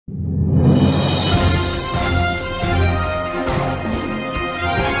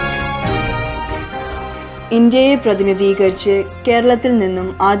ഇന്ത്യയെ പ്രതിനിധീകരിച്ച് കേരളത്തിൽ നിന്നും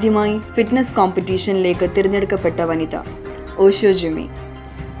ആദ്യമായി ഫിറ്റ്നസ് കോമ്പറ്റീഷനിലേക്ക് തിരഞ്ഞെടുക്കപ്പെട്ട വനിത ഓഷോ ജിമ്മി.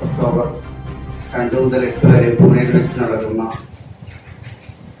 ഒക്ടോബർ 2 മുതൽ 8 വരെ പൂനെയിൽ വെച്ച് നടക്കുന്ന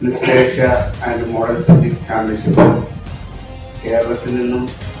mister Asia and model physics championship കേരളത്തിൽ നിന്നും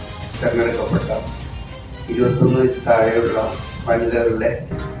തിരഞ്ഞെടുക്കപ്പെട്ട 21 വയസ്സ് താഴെയുള്ള വനിതകളുടെ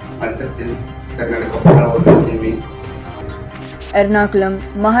മത്സരത്തിൽ തിരഞ്ഞെടുക്കപ്പെട്ട ഓഷോ ജിമ്മി എറണാകുളം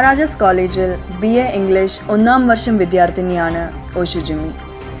മഹാരാജാസ് കോളേജിൽ BA ഇംഗ്ലീഷ് 1ാം വർഷം വിദ്യാർത്ഥിനിയാണ് ഓഷോ ജിമ്മി.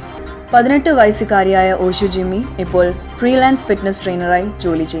 18 വയസ്സുകാരിയായ ഓഷോ ജിമ്മി ഇപ്പോൾ ഫ്രീലാൻസ് ഫിറ്റ്നസ് ട്രെയിനറായി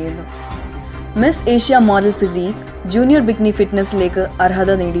ജോലി ചെയ്യുന്നു. Miss Asia model physique junior bikini ഫിറ്റ്നസിലേക്ക്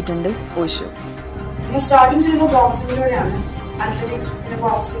അർഹത നേടിയിട്ടുണ്ട് ഓഷോ. സ്റ്റാർട്ടിംഗ് ചെയ്യുന്നത് ബോക്സിങ്ങിലൂടെയാണ്. അത്ലറ്റിക്സ്, പിന്നെ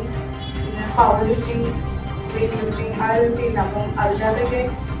ബോക്സിംഗ്, പിന്നെ പവർ ലിഫ്റ്റിംഗ്, വെയിറ്റ് ലിഫ്റ്റിംഗ്, ആ ഒരു ഫീൽഡ്. അപ്പം അതിനകത്തൊക്കെ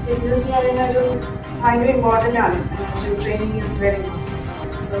ഫിറ്റ്നസ് എന്ന് പറയുന്ന ഒരു ഭയങ്കര ഇമ്പോർട്ടൻ്റ് ആണ്. Training is very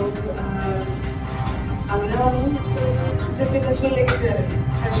important. So അങ്ങനെ വന്നു. സോ ഫിറ്റ്നസ് ഫീൽഡിലേക്ക് കയറി.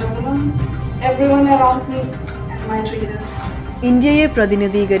 Everyone around me and my trainers. ഇന്ത്യയെ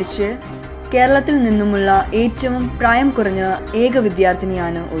പ്രതിനിധീകരിച്ച് കേരളത്തിൽ നിന്നുമുള്ള ഏറ്റവും പ്രായം കുറഞ്ഞ ഏക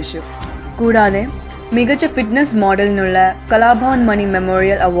വിദ്യാർത്ഥിനിയാണ് ഓഷോ. കൂടാതെ മികച്ച ഫിറ്റ്നസ് മോഡലിനുള്ള കലാഭവൻ മണി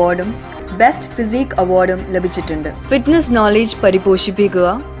മെമ്മോറിയൽ അവാർഡും ബെസ്റ്റ് ഫിസിക് അവാർഡും ലഭിച്ചിട്ടുണ്ട്. ഫിറ്റ്നസ് നോളജ് പരിപോഷിപ്പിക്കുക,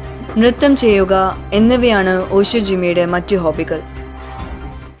 നൃത്തം ചെയ്യുക എന്നിവയാണ് ഓഷോ ജിമ്മിയുടെ മറ്റ് ഹോബികൾ.